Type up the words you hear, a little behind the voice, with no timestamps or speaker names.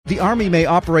The Army may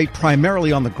operate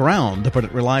primarily on the ground, but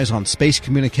it relies on space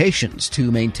communications to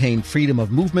maintain freedom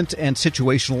of movement and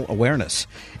situational awareness,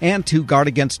 and to guard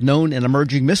against known and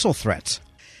emerging missile threats.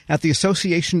 At the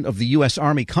Association of the U.S.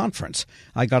 Army Conference,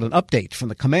 I got an update from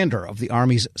the commander of the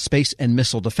Army's Space and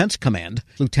Missile Defense Command,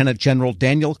 Lieutenant General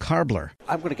Daniel Karbler.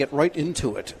 I'm going to get right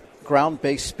into it.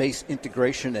 Ground-based space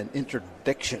integration and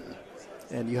interdiction.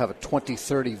 And you have a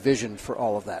 2030 vision for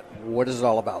all of that. What is it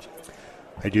all about?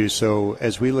 I do. So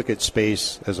as we look at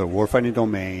space as a warfighting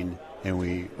domain, and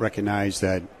we recognize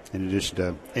that in addition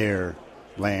to air,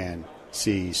 land,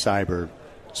 sea, cyber,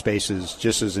 space is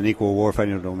just as an equal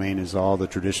warfighting domain as all the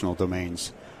traditional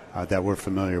domains that we're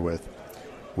familiar with.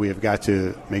 We have got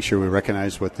to make sure we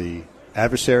recognize what the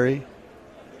adversary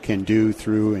can do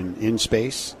through and in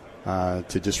space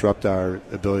to disrupt our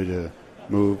ability to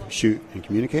move, shoot, and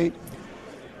communicate.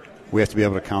 We have to be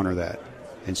able to counter that.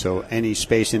 And so any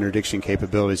space interdiction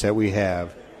capabilities that we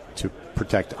have to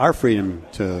protect our freedom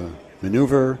to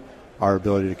maneuver, our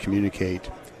ability to communicate,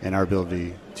 and our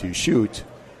ability to shoot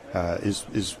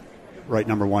is right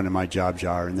number one in my job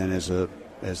jar. And then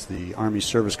as the Army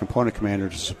Service Component Commander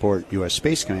to support U.S.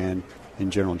 Space Command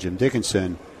and General Jim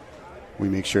Dickinson, we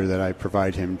make sure that I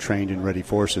provide him trained and ready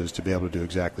forces to be able to do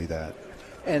exactly that.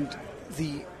 And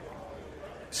the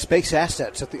space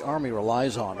assets that the Army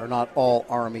relies on are not all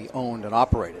Army owned and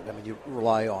operated. I mean, you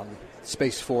rely on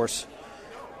Space Force,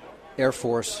 Air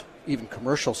Force, even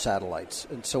commercial satellites.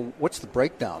 And so what's the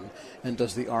breakdown? And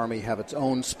does the Army have its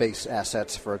own space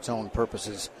assets for its own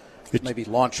purposes, maybe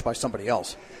launched by somebody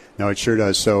else? No, it sure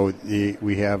does. So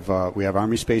we have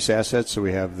Army space assets. So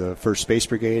we have the 1st Space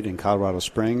Brigade in Colorado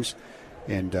Springs,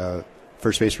 and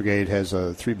 1st Space Brigade has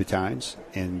 3 battalions,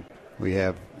 and we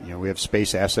have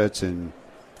space assets in,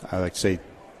 I like to say,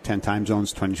 10 time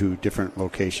zones, 22 different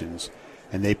locations,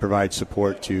 and they provide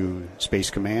support to Space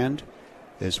Command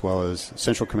as well as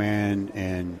Central Command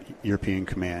and European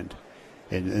Command,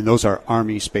 and those are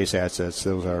Army space assets.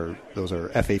 Those are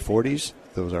FA-40s.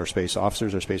 Those are space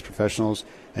officers or space professionals,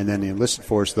 and then the enlisted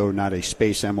force, though not a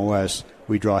space MOS,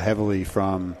 we draw heavily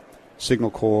from Signal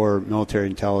Corps, military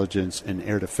intelligence, and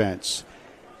air defense,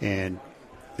 and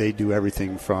they do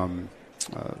everything from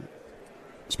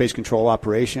space control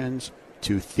operations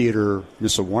to theater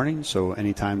missile warning. So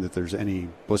anytime that there's any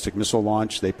ballistic missile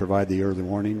launch, they provide the early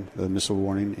warning, the missile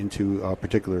warning into a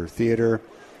particular theater.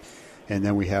 And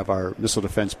then we have our missile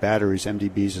defense batteries,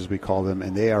 MDBs as we call them,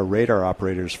 and they are radar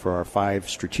operators for our 5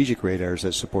 strategic radars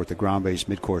that support the ground-based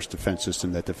mid-course defense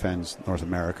system that defends North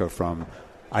America from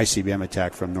ICBM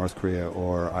attack from North Korea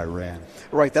or Iran.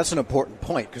 Right, that's an important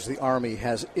point because the Army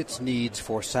has its needs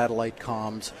for satellite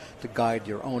comms to guide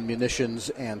your own munitions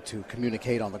and to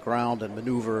communicate on the ground and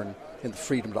maneuver and the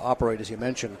freedom to operate, as you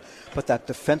mentioned. But that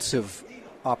defensive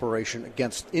operation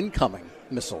against incoming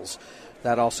missiles,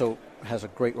 that also has a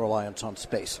great reliance on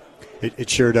space. It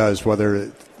sure does,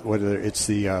 whether it's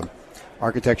the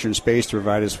architecture in space to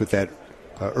provide us with that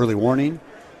early warning,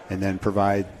 and then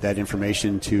provide that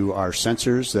information to our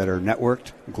sensors that are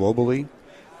networked globally.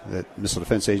 The Missile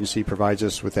Defense Agency provides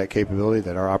us with that capability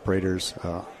that our operators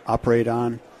operate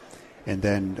on. And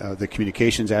then the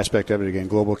communications aspect of it, again,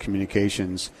 global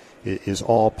communications is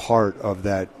all part of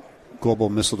that global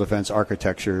missile defense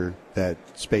architecture that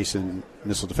Space and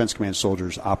Missile Defense Command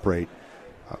soldiers operate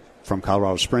from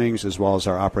Colorado Springs, as well as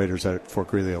our operators at Fort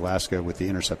Greely, Alaska, with the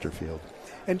interceptor field.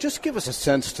 And just give us a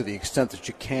sense, to the extent that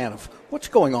you can, of what's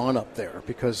going on up there,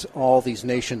 because all these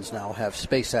nations now have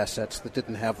space assets that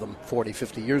didn't have them 40,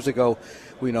 50 years ago.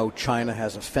 We know China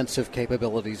has offensive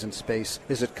capabilities in space.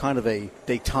 Is it kind of a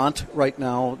détente right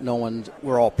now?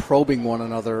 We're all probing one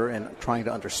another and trying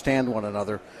to understand one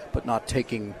another, but not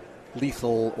taking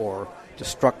lethal or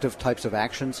destructive types of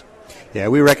actions? Yeah,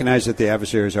 we recognize that the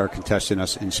adversaries are contesting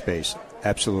us in space.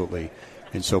 Absolutely.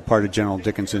 And so part of General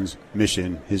Dickinson's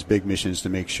mission, his big mission, is to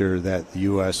make sure that the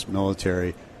U.S.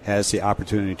 military has the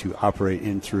opportunity to operate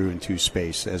in, through, and to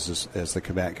space as the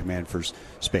combatant command for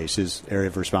space. His area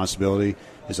of responsibility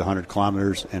is 100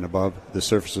 kilometers and above the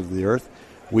surface of the Earth.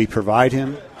 We provide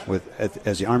him with,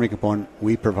 as the Army component,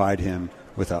 we provide him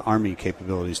with Army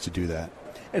capabilities to do that.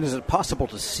 And is it possible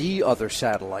to see other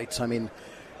satellites? I mean,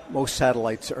 most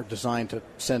satellites are designed to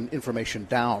send information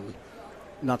down,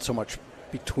 not so much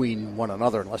between one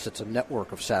another, unless it's a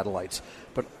network of satellites.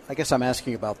 But I guess I'm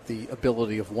asking about the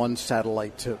ability of one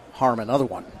satellite to harm another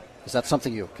one. Is that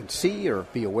something you can see or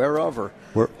be aware of? Or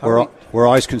we're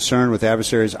always concerned with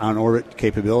adversaries' on-orbit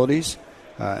capabilities,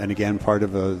 and again, part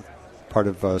of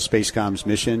Spacecom's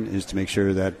mission is to make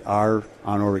sure that our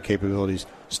on-orbit capabilities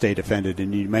stay defended.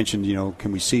 And you mentioned,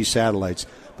 can we see satellites?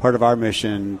 Part of our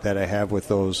mission that I have with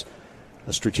those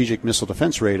strategic missile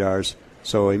defense radars.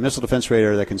 So a missile defense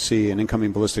radar that can see an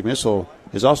incoming ballistic missile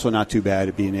is also not too bad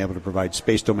at being able to provide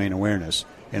space domain awareness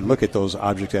and look at those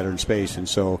objects that are in space. And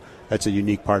so that's a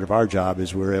unique part of our job,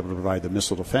 is we're able to provide the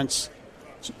missile defense,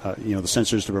 the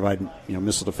sensors to provide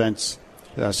missile defense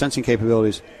sensing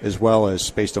capabilities, as well as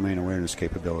space domain awareness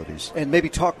capabilities. And maybe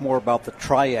talk more about the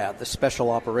triad, the Special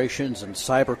Operations and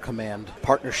Cyber Command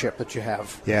partnership that you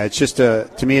have. Yeah, it's just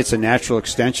to me, it's a natural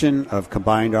extension of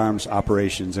combined arms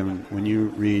operations. And when you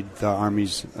read the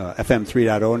Army's FM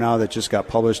 3.0 now that just got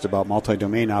published about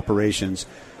multi-domain operations,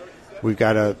 we've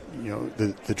got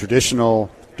the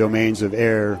traditional domains of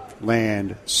air,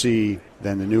 land, sea,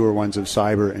 then the newer ones of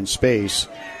cyber and space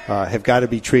have got to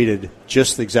be treated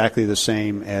just exactly the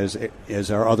same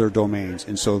as our other domains.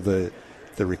 And so the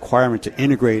requirement to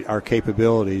integrate our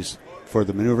capabilities for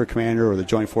the maneuver commander or the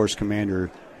joint force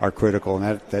commander are critical.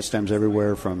 And that stems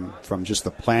everywhere from just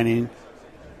the planning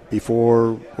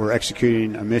before we're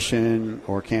executing a mission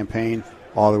or campaign,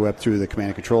 all the way up through the command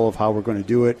and control of how we're going to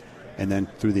do it, and then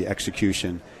through the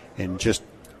execution, and just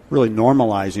really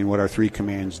normalizing what our three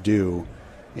commands do.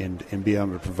 And be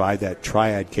able to provide that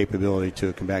triad capability to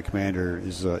a combatant commander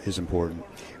is important.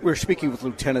 We're speaking with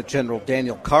Lieutenant General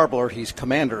Daniel Karbler. He's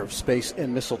commander of Space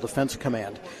and Missile Defense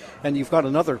Command. And you've got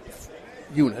another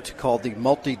unit called the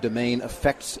Multi-Domain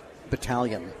Effects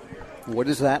Battalion. What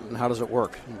is that, and how does it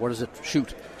work? And what does it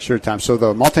shoot? Sure, Tom. So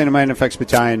the Multi-Domain Effects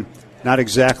Battalion, not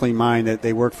exactly mine, that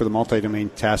they work for the Multi-Domain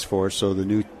Task Force, so the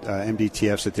new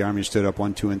MDTFs that the Army stood up,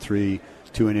 1, 2, and 3,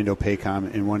 2 in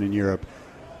Indo-PACOM and 1 in Europe.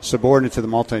 Subordinate to the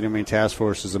Multi-Domain Task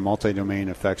Force is the Multi-Domain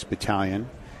Effects Battalion,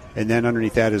 and then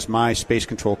underneath that is my space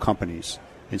control companies.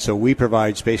 And so we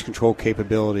provide space control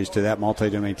capabilities to that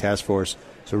Multi-Domain Task Force.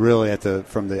 So really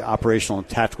from the operational and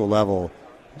tactical level,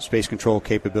 space control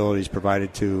capabilities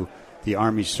provided to the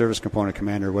Army Service Component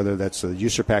Commander, whether that's a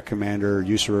USERPAC commander,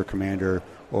 USERR commander,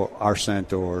 or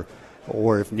ARCENT, or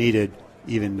if needed,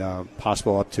 even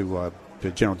possible up to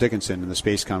General Dickinson and the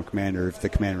SpaceCom commander if the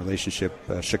command relationship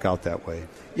shook out that way.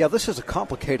 Yeah, this is a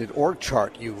complicated org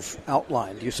chart you've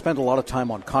outlined. Do you spend a lot of time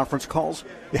on conference calls?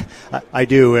 Yeah, I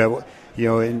do.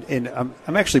 And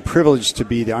I'm actually privileged to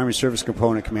be the Army Service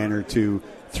Component Commander to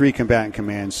 3 combatant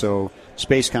commands. So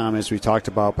SpaceCom, as we talked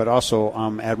about, but also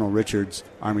Admiral Richards,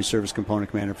 Army Service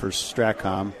Component Commander for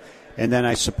STRATCOM. And then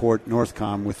I support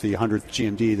NORTHCOM with the 100th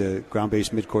GMD, the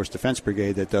Ground-Based Midcourse Defense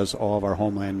Brigade, that does all of our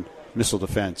homeland missile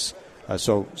defense.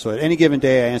 So at any given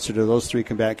day, I answer to those 3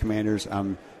 combatant commanders.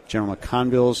 I'm General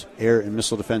McConville's Air and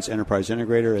Missile Defense Enterprise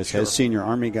Integrator as head senior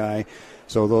Army guy.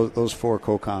 So those 4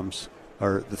 COCOMs,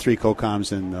 or the 3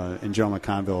 COCOMs and General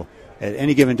McConville, at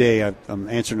any given day, I'm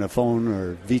answering a phone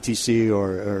or VTC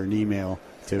or an email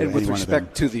to any one of them. And with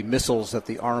respect to the missiles that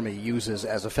the Army uses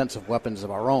as offensive weapons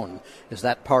of our own, is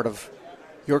that part of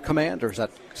your command, or is that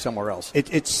somewhere else?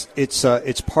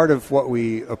 It's part of what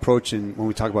we approach when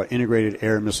we talk about integrated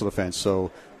air and missile defense. So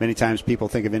many times people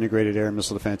think of integrated air and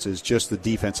missile defense as just the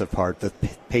defensive part, the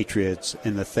Patriots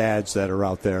and the THAADs that are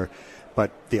out there.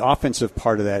 But the offensive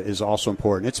part of that is also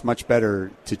important. It's much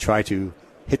better to try to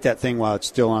hit that thing while it's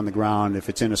still on the ground, if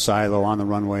it's in a silo, on the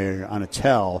runway, or on a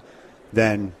TEL,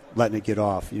 than letting it get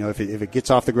off. If it gets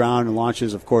off the ground and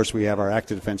launches, of course, we have our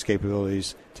active defense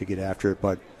capabilities to get after it.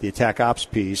 But the attack ops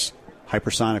piece,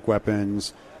 hypersonic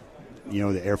weapons,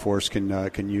 the Air Force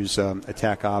can use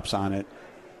attack ops on it,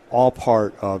 all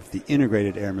part of the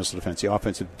integrated air missile defense, the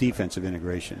offensive defensive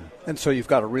integration. And so you've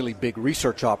got a really big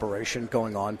research operation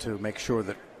going on to make sure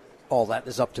that all that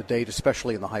is up to date,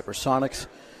 especially in the hypersonics.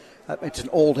 It's an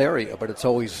old area, but it's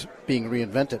always being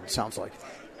reinvented, it sounds like.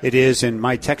 It is, and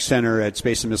my tech center at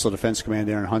Space and Missile Defense Command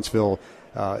there in Huntsville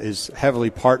is heavily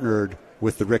partnered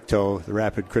with the RCTO, the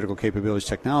Rapid Critical Capabilities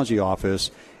Technology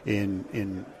Office,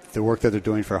 in the work that they're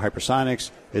doing for hypersonics,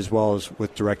 as well as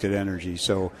with directed energy.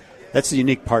 So that's the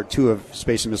unique part, too, of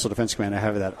Space and Missile Defense Command. I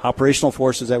have that operational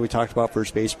forces that we talked about, 1st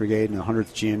Space Brigade and the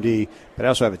 100th GMD, but I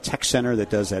also have a tech center that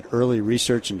does that early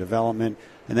research and development,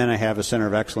 and then I have a Center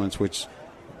of Excellence, which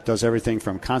does everything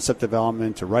from concept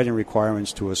development to writing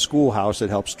requirements to a schoolhouse that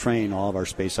helps train all of our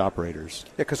space operators.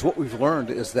 Yeah, because what we've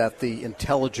learned is that the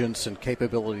intelligence and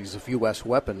capabilities of U.S.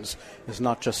 weapons is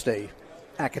not just a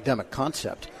academic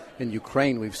concept. In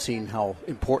Ukraine, we've seen how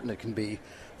important it can be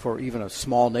for even a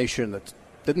small nation that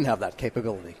didn't have that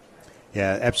capability.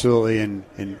 Yeah, absolutely.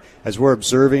 And as we're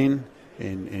observing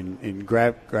and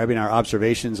grabbing our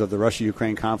observations of the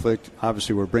Russia-Ukraine conflict,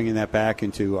 obviously we're bringing that back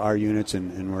into our units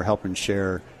and we're helping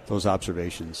share those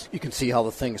observations. You can see how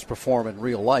the things perform in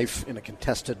real life in a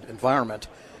contested environment,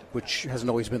 which hasn't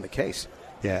always been the case.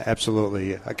 Yeah,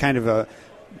 absolutely.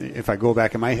 if I go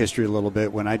back in my history a little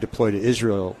bit, when I deployed to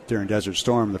Israel during Desert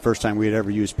Storm, the first time we had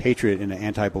ever used Patriot in an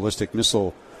anti-ballistic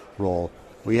missile role,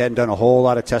 we hadn't done a whole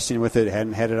lot of testing with it,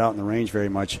 hadn't had it out in the range very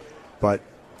much, but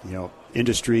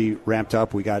industry ramped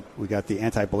up. We got the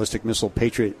anti-ballistic missile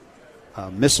Patriot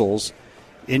missiles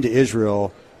into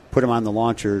Israel, put them on the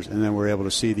launchers, and then we're able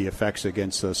to see the effects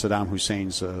against Saddam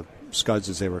Hussein's Scuds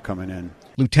as they were coming in.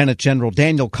 Lieutenant General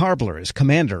Daniel Karbler is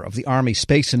commander of the Army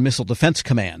Space and Missile Defense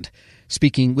Command,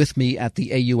 speaking with me at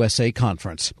the AUSA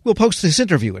conference. We'll post this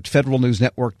interview at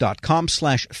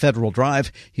federalnewsnetwork.com/Federal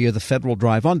Drive. Hear the Federal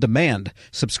Drive on demand.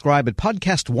 Subscribe at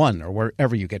Podcast One or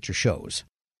wherever you get your shows.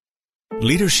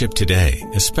 Leadership today,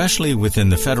 especially within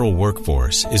the federal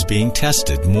workforce, is being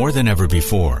tested more than ever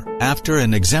before. After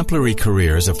an exemplary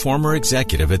career as a former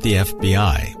executive at the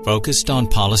FBI, focused on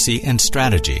policy and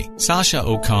strategy, Sasha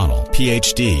O'Connell,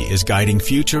 Ph.D., is guiding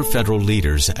future federal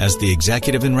leaders as the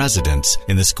executive in residence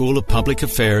in the School of Public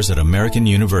Affairs at American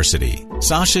University.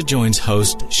 Sasha joins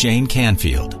host Shane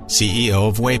Canfield, CEO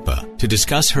of WEPA, to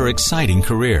discuss her exciting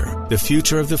career, the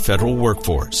future of the federal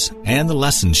workforce, and the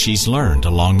lessons she's learned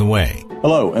along the way.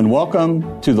 Hello, and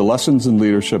welcome to the Lessons in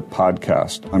Leadership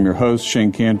podcast. I'm your host,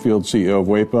 Shane Canfield, CEO of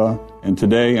WEPA, and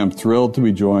today I'm thrilled to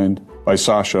be joined by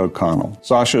Sasha O'Connell.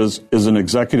 Sasha is an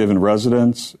executive in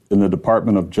residence in the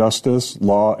Department of Justice,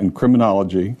 Law, and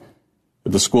Criminology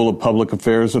at the School of Public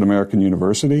Affairs at American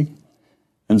University,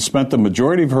 and spent the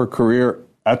majority of her career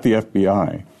at the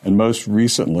FBI, and most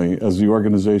recently as the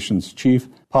organization's Chief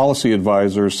Policy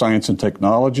Advisor, Science and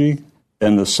Technology,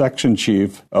 and the Section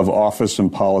Chief of Office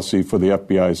and Policy for the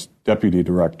FBI's Deputy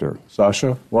Director.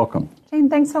 Sasha, welcome. Jane,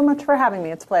 thanks so much for having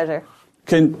me. It's a pleasure.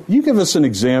 Can you give us an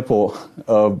example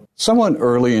of someone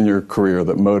early in your career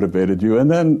that motivated you,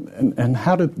 and then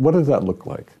what did that look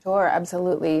like? Sure,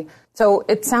 absolutely. So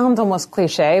it sounds almost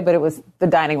cliche, but it was the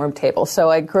dining room table. So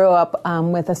I grew up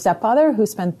with a stepfather who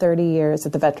spent 30 years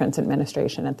at the Veterans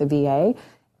Administration at the VA,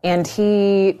 and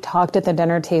he talked at the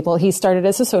dinner table. He started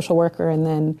as a social worker and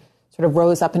then sort of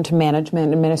rose up into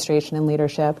management, administration, and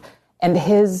leadership. And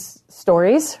his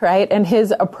stories, right, and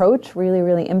his approach really,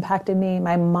 really impacted me.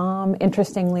 My mom,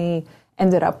 interestingly,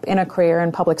 ended up in a career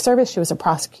in public service. She was a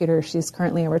prosecutor. She's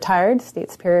currently a retired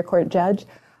state superior court judge.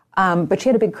 But she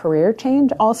had a big career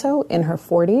change also in her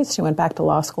 40s. She went back to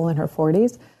law school in her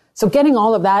 40s. So getting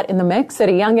all of that in the mix at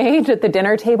a young age at the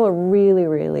dinner table really,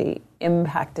 really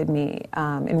impacted me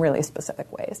in really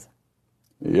specific ways.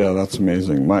 Yeah, that's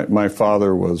amazing. My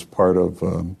father was part of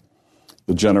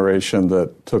the generation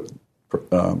that took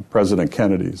President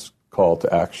Kennedy's call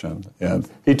to action. And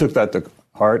he took that to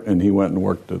heart, and he went and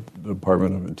worked at the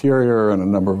Department of Interior and a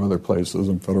number of other places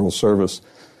in federal service.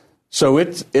 So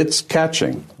it's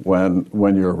catching when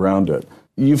you're around it.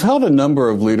 You've held a number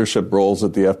of leadership roles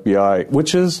at the FBI,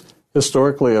 which is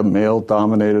historically a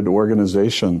male-dominated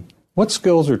organization. What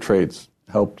skills or traits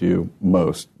helped you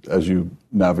most as you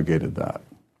navigated that?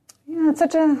 Yeah, it's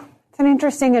an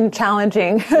interesting and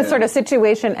challenging sort of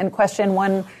situation and question.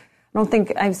 One I don't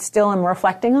think I still am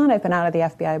reflecting on. I've been out of the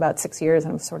FBI about 6 years,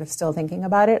 and I'm sort of still thinking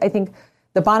about it. I think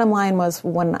the bottom line was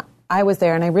when I was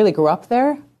there, and I really grew up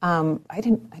there, I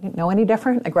didn't know any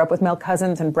different. I grew up with male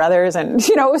cousins and brothers, and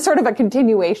it was sort of a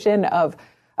continuation of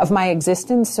my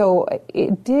existence. So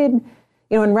it did,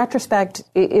 in retrospect,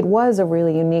 it was a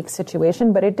really unique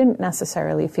situation, but it didn't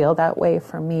necessarily feel that way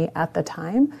for me at the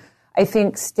time. I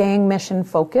think staying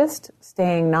mission-focused,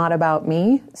 staying not about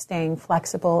me, staying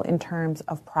flexible in terms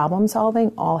of problem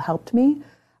solving all helped me.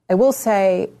 I will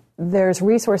say there's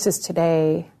resources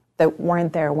today that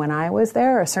weren't there when I was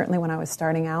there, or certainly when I was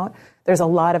starting out. There's a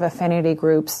lot of affinity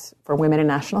groups for women in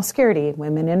national security,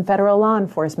 women in federal law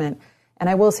enforcement. And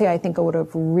I will say I think I would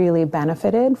have really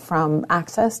benefited from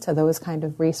access to those kind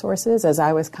of resources as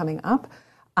I was coming up.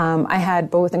 I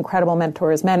had both incredible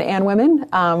mentors, men and women,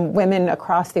 women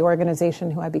across the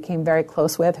organization who I became very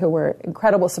close with, who were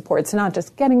incredible supports, not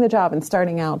just getting the job and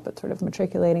starting out, but sort of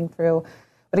matriculating through.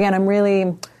 But again, I'm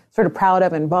really sort of proud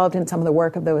of and involved in some of the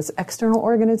work of those external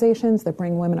organizations that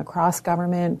bring women across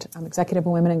government, executive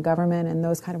women in government, and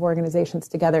those kind of organizations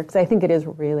together, because I think it is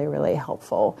really, really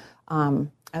helpful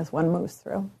as one moves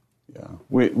through. Yeah,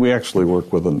 we actually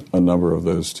work with a number of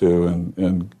those too,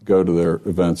 and go to their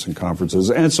events and conferences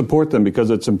and support them because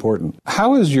it's important.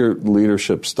 How has your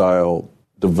leadership style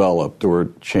developed or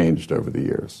changed over the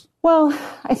years? Well,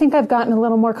 I think I've gotten a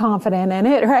little more confident in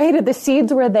it, right? The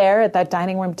seeds were there at that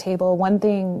dining room table. One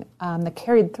thing that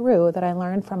carried through that I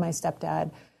learned from my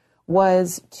stepdad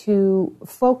was to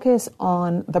focus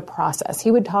on the process.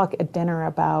 He would talk at dinner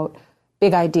about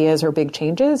big ideas or big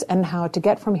changes and how to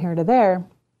get from here to there,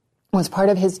 was part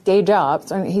of his day job,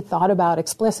 so he thought about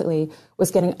explicitly, was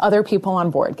getting other people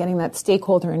on board, getting that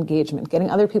stakeholder engagement, getting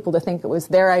other people to think it was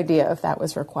their idea if that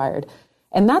was required.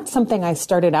 And that's something I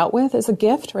started out with as a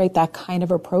gift, right? That kind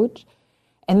of approach.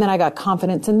 And then I got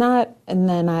confidence in that, and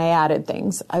then I added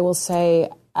things. I will say,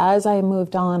 as I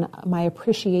moved on, my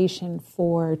appreciation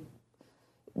for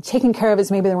taking care of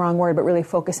is maybe the wrong word, but really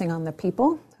focusing on the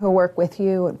people who work with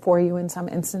you and for you in some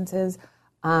instances,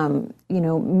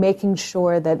 making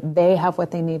sure that they have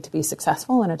what they need to be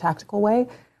successful in a tactical way.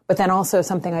 But then also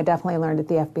something I definitely learned at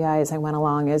the FBI as I went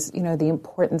along is, the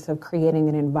importance of creating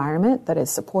an environment that is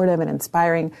supportive and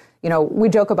inspiring. We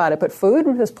joke about it, but food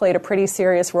has played a pretty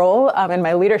serious role in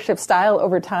my leadership style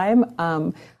over time.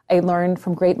 I learned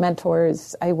from great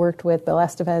mentors. I worked with Bill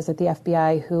Estevez at the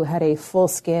FBI, who had a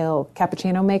full-scale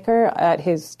cappuccino maker at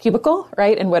his cubicle,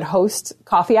 right, and would host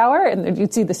coffee hour, and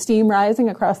you'd see the steam rising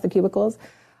across the cubicles.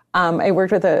 I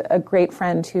worked with a great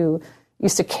friend who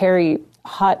used to carry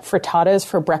hot frittatas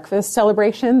for breakfast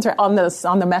celebrations on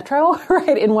the metro,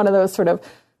 right, in one of those sort of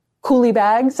coolie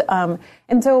bags.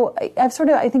 And so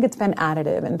I think it's been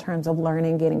additive in terms of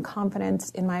learning, gaining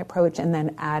confidence in my approach, and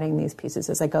then adding these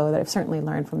pieces as I go that I've certainly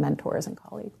learned from mentors and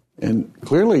colleagues. And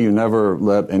clearly you never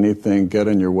let anything get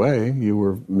in your way. You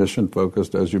were mission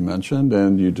focused, as you mentioned,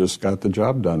 and you just got the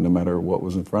job done no matter what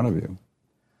was in front of you.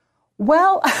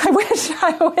 Well, I wish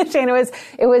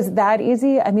it was that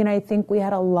easy. I mean, I think we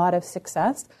had a lot of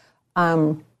success.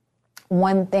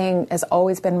 One thing has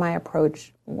always been my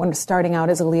approach when starting out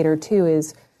as a leader, too,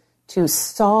 is to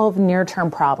solve near-term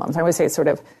problems. I always say sort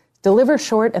of deliver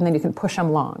short and then you can push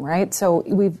them long, right? So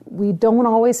we don't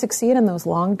always succeed in those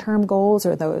long-term goals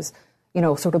or those,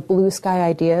 sort of blue sky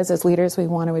ideas as leaders we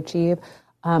want to achieve.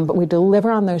 But we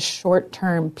deliver on those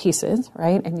short-term pieces,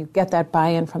 right? And you get that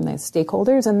buy-in from the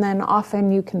stakeholders. And then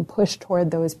often you can push toward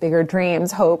those bigger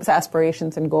dreams, hopes,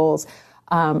 aspirations, and goals.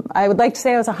 I would like to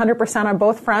say I was 100% on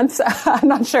both fronts. I'm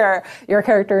not sure your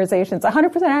characterization is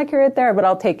 100% accurate there, but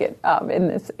I'll take it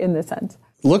in this sense.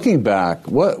 Looking back,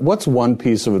 what's one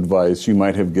piece of advice you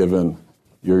might have given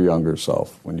your younger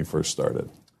self when you first started?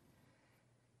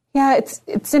 Yeah,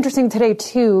 it's interesting today,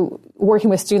 too, working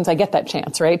with students, I get that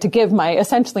chance, right, to give my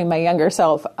younger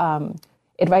self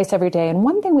advice every day. And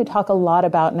one thing we talk a lot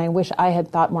about, and I wish I had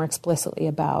thought more explicitly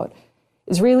about,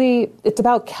 is really, it's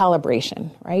about calibration,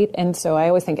 right? And so I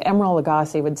always think Emeril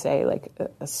Lagasse would say, like,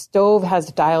 a stove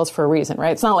has dials for a reason,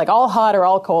 right? It's not like all hot or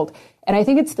all cold. And I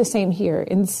think it's the same here.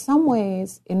 In some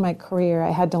ways, in my career, I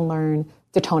had to learn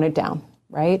to tone it down,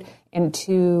 right? And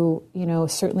to,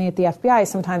 certainly at the FBI,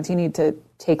 sometimes you need to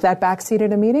take that back seat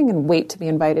at a meeting and wait to be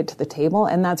invited to the table.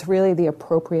 And that's really the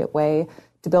appropriate way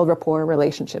to build rapport,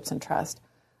 relationships, and trust.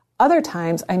 Other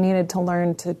times, I needed to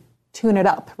learn to tune it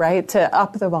up, right? To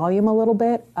up the volume a little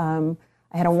bit. I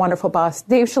had a wonderful boss,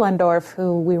 Dave Schlendorf,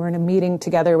 who we were in a meeting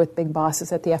together with big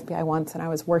bosses at the FBI once, and I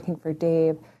was working for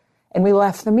Dave. And we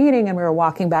left the meeting and we were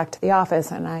walking back to the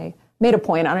office, and I made a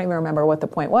point. I don't even remember what the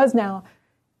point was now.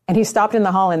 And he stopped in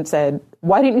the hall and said,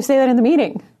 "Why didn't you say that in the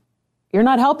meeting? You're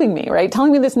not helping me, right?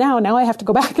 Telling me this now I have to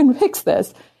go back and fix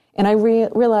this." And I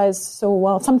realized,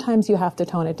 sometimes you have to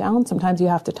tone it down, sometimes you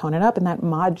have to tone it up, and that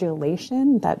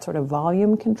modulation, that sort of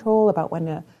volume control about when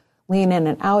to lean in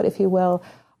and out, if you will,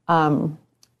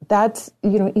 that's,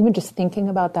 even just thinking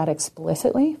about that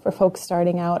explicitly for folks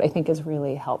starting out, I think is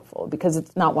really helpful because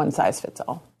it's not one size fits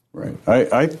all. Right.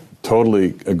 I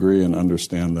totally agree and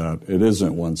understand that. It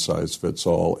isn't one size fits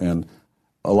all. And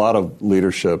a lot of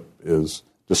leadership is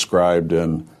described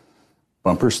in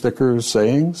bumper stickers,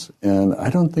 sayings, and I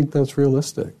don't think that's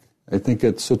realistic. I think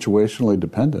it's situationally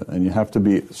dependent, and you have to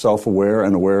be self-aware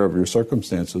and aware of your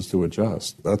circumstances to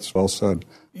adjust. That's well said.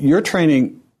 You're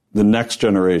training the next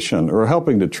generation, or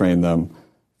helping to train them,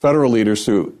 federal leaders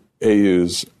through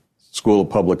AU's School of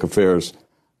Public Affairs.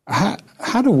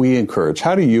 How do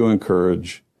you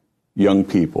encourage young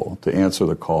people to answer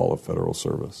the call of federal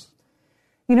service?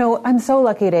 I'm so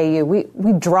lucky at AU.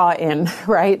 We draw in,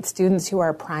 right, students who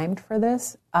are primed for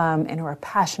this and who are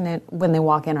passionate when they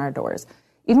walk in our doors.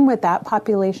 Even with that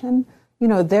population,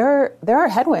 there are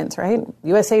headwinds, right?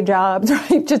 USA jobs,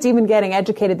 right? Just even getting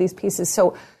educated, these pieces.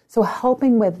 So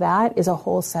helping with that is a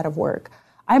whole set of work.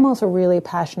 I'm also really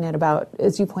passionate about,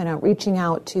 as you point out, reaching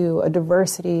out to a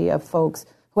diversity of folks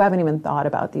who haven't even thought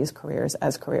about these careers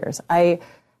as careers. I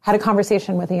had a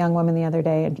conversation with a young woman the other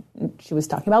day, and she was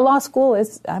talking about law school.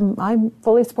 I'm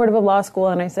fully supportive of law school,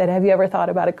 and I said, have you ever thought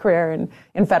about a career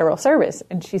in federal service?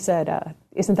 And she said,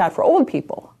 isn't that for old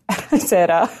people? I said,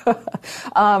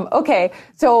 okay.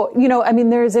 So,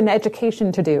 there's an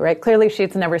education to do, right? Clearly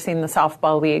she's never seen the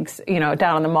softball leagues,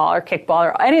 down on the mall or kickball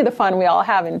or any of the fun we all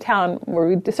have in town, where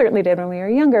we certainly did when we were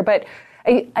younger. But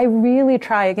I really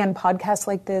try, again, podcasts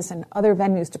like this and other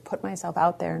venues to put myself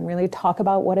out there and really talk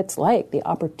about what it's like, the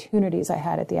opportunities I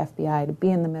had at the FBI to be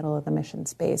in the middle of the mission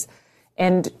space,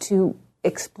 and to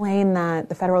explain that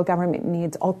the federal government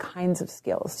needs all kinds of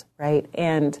skills, right?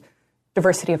 And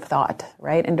diversity of thought,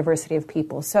 right? And diversity of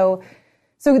people. So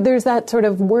there's that sort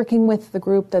of working with the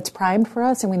group that's primed for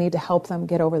us, and we need to help them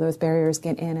get over those barriers,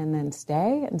 get in, and then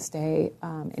stay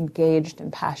engaged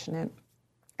and passionate.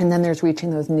 And then there's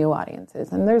reaching those new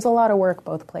audiences. And there's a lot of work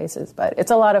both places, but it's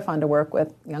a lot of fun to work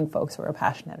with young folks who are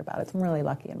passionate about it. So I'm really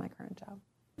lucky in my current job.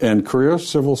 And career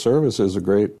civil service is a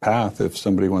great path if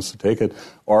somebody wants to take it.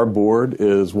 Our board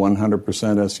is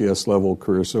 100% SES level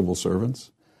career civil servants.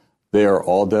 They are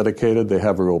all dedicated. They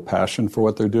have a real passion for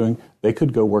what they're doing. They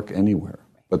could go work anywhere,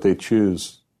 but they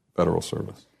choose federal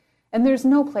service. And there's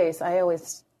no place, I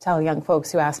always tell young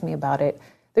folks who ask me about it,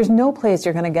 there's no place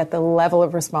you're going to get the level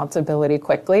of responsibility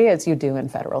quickly as you do in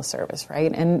federal service,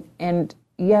 right? And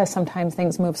yes, sometimes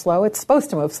things move slow. It's supposed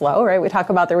to move slow, right? We talk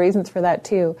about the reasons for that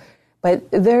too.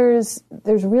 But there's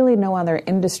really no other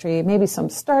industry, maybe some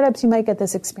startups you might get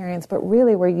this experience, but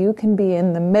really where you can be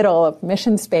in the middle of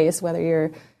mission space, whether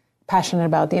you're passionate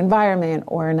about the environment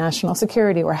or national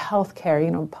security or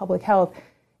healthcare, public health,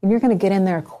 and you're going to get in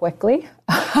there quickly,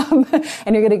 and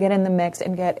you're going to get in the mix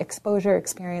and get exposure,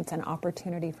 experience, and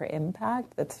opportunity for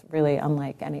impact that's really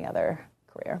unlike any other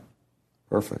career.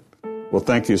 Perfect. Well,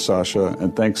 thank you, Sasha,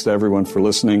 and thanks to everyone for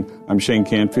listening. I'm Shane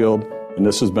Canfield, and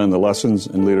this has been the Lessons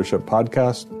in Leadership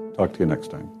podcast. Talk to you next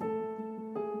time.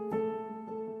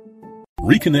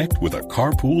 Reconnect with a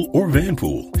carpool or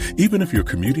vanpool. Even if you're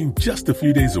commuting just a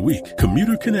few days a week,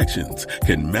 Commuter Connections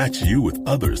can match you with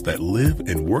others that live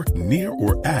and work near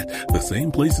or at the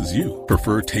same place as you.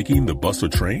 Prefer taking the bus or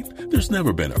train? There's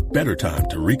never been a better time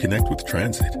to reconnect with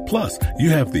transit. Plus, you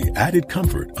have the added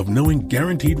comfort of knowing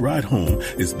Guaranteed Ride Home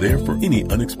is there for any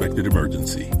unexpected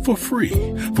emergency for free.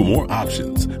 For more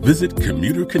options, visit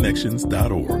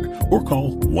commuterconnections.org or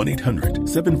call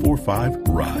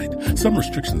 1-800-745-RIDE. Some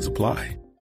restrictions apply.